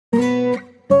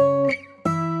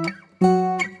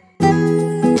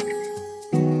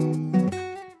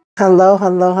Hello,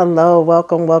 hello, hello.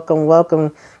 Welcome, welcome,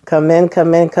 welcome. Come in,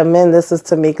 come in, come in. This is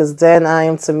Tamika's Den. I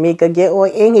am Tamika. Get on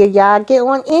in here, y'all. Get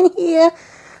on in here.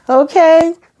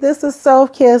 Okay. This is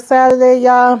Self-Care Saturday,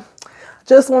 y'all.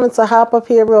 Just wanted to hop up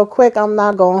here real quick. I'm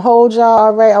not going to hold y'all,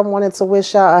 all right? I wanted to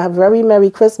wish y'all a very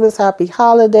Merry Christmas, Happy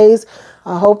Holidays.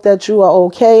 I hope that you are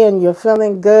okay and you're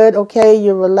feeling good, okay?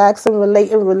 You're relaxing,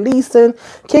 relating, releasing,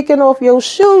 kicking off your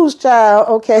shoes, child,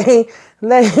 okay?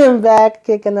 Laying back,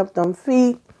 kicking up them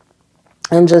feet,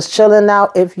 and just chilling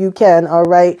out if you can, all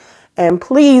right? And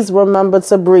please remember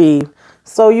to breathe.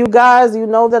 So you guys, you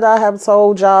know that I have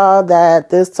told y'all that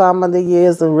this time of the year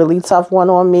is a really tough one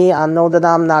on me. I know that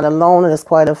I'm not alone. There's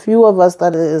quite a few of us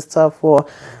that it is tough for.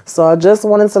 So I just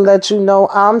wanted to let you know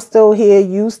I'm still here.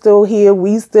 You still here.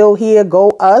 We still here.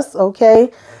 Go us,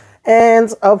 okay?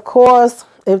 And of course,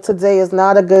 if today is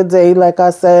not a good day, like I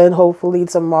said, hopefully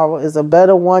tomorrow is a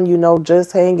better one. You know,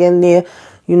 just hang in there.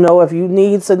 You know, if you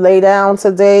need to lay down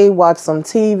today, watch some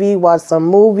TV, watch some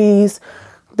movies,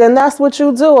 then that's what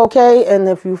you do, okay? And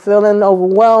if you're feeling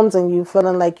overwhelmed and you're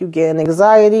feeling like you're getting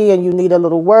anxiety and you need a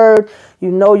little word,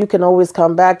 you know you can always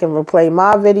come back and replay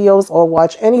my videos or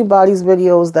watch anybody's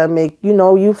videos that make, you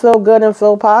know, you feel good and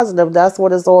feel positive. That's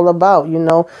what it's all about, you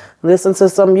know. Listen to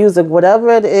some music, whatever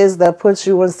it is that puts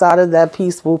you inside of that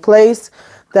peaceful place.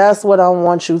 That's what I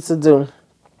want you to do.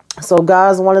 So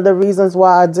guys, one of the reasons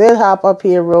why I did hop up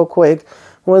here real quick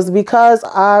was because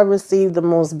I received the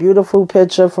most beautiful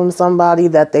picture from somebody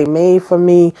that they made for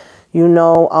me, you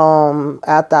know,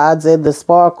 after I did the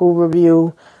Sparkle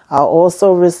review. I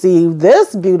also received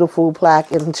this beautiful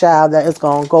plaque and child that is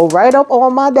going to go right up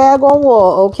on my daggone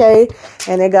wall, okay?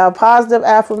 And it got positive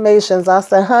affirmations. I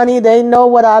said, honey, they know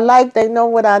what I like. They know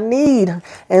what I need.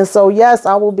 And so, yes,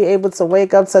 I will be able to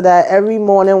wake up to that every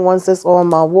morning once it's on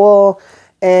my wall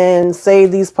and say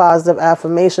these positive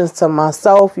affirmations to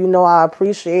myself. You know, I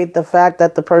appreciate the fact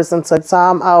that the person took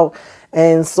time out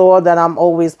and saw that I'm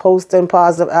always posting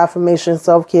positive affirmation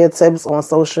self-care tips on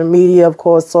social media, of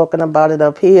course, talking about it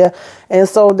up here. And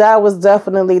so that was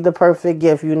definitely the perfect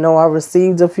gift. You know, I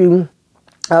received a few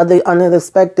other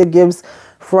unexpected gifts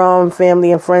from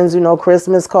family and friends, you know,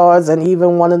 Christmas cards, and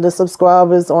even one of the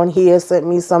subscribers on here sent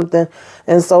me something.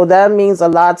 And so that means a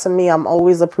lot to me. I'm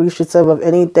always appreciative of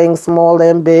anything small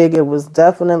and big. It was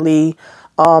definitely,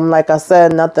 like I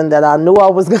said, nothing that I knew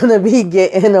I was going to be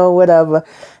getting or whatever.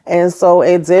 And so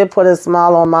it did put a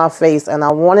smile on my face. And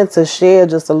I wanted to share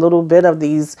just a little bit of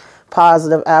these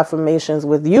positive affirmations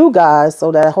with you guys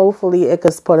so that hopefully it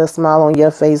could put a smile on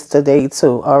your face today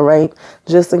too. All right.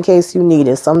 Just in case you need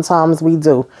it. Sometimes we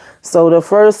do. So the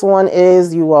first one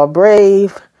is you are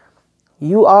brave.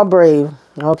 You are brave.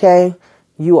 Okay.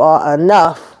 You are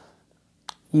enough.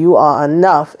 You are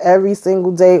enough every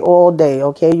single day, all day.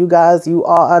 Okay. You guys, you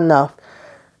are enough.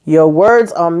 Your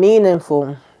words are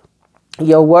meaningful.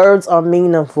 Your words are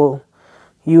meaningful.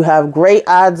 You have great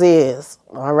ideas.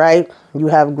 All right. You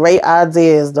have great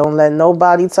ideas. Don't let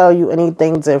nobody tell you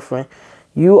anything different.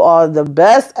 You are the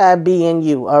best at being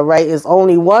you. All right. It's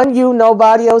only one you.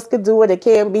 Nobody else could do it. It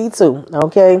can't be two.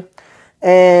 Okay.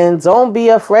 And don't be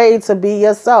afraid to be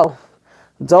yourself.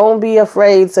 Don't be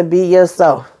afraid to be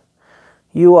yourself.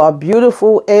 You are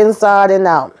beautiful inside and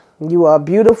out. You are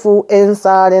beautiful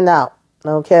inside and out.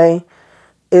 Okay.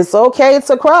 It's okay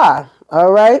to cry.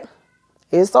 All right.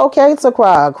 It's okay to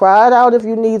cry. Cry it out if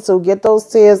you need to. Get those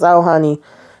tears out, honey.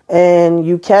 And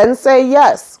you can say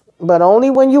yes, but only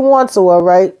when you want to, all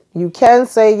right? You can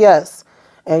say yes.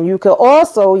 And you can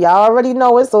also, y'all already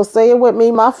know it, so say it with me,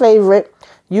 my favorite.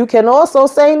 You can also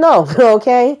say no,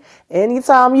 okay?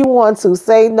 Anytime you want to,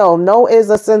 say no. No is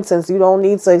a sentence. You don't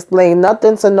need to explain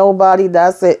nothing to nobody.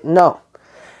 That's it. No.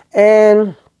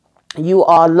 And you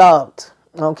are loved,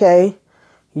 okay?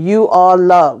 You are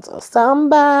loved.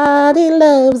 Somebody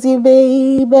loves you,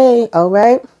 baby. All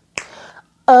right.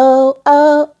 Oh,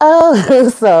 oh, oh.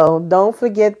 So don't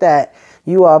forget that.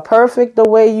 You are perfect the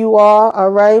way you are.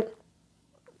 All right.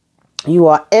 You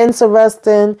are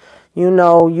interesting. You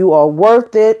know, you are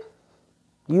worth it.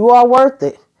 You are worth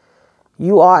it.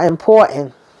 You are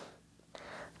important.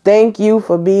 Thank you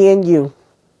for being you.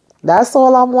 That's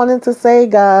all I wanted to say,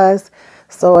 guys.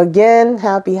 So again,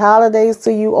 happy holidays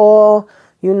to you all.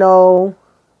 You know,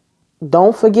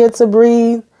 don't forget to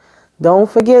breathe. Don't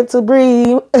forget to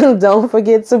breathe. Don't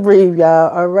forget to breathe, y'all.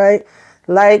 All right.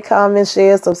 Like, comment,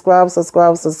 share, subscribe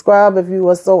if you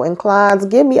are so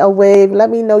inclined. Give me a wave. Let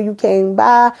me know you came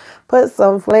by. Put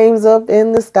some flames up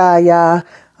in the sky, y'all.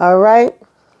 All right.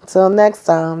 Till next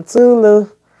time.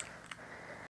 Toodaloo.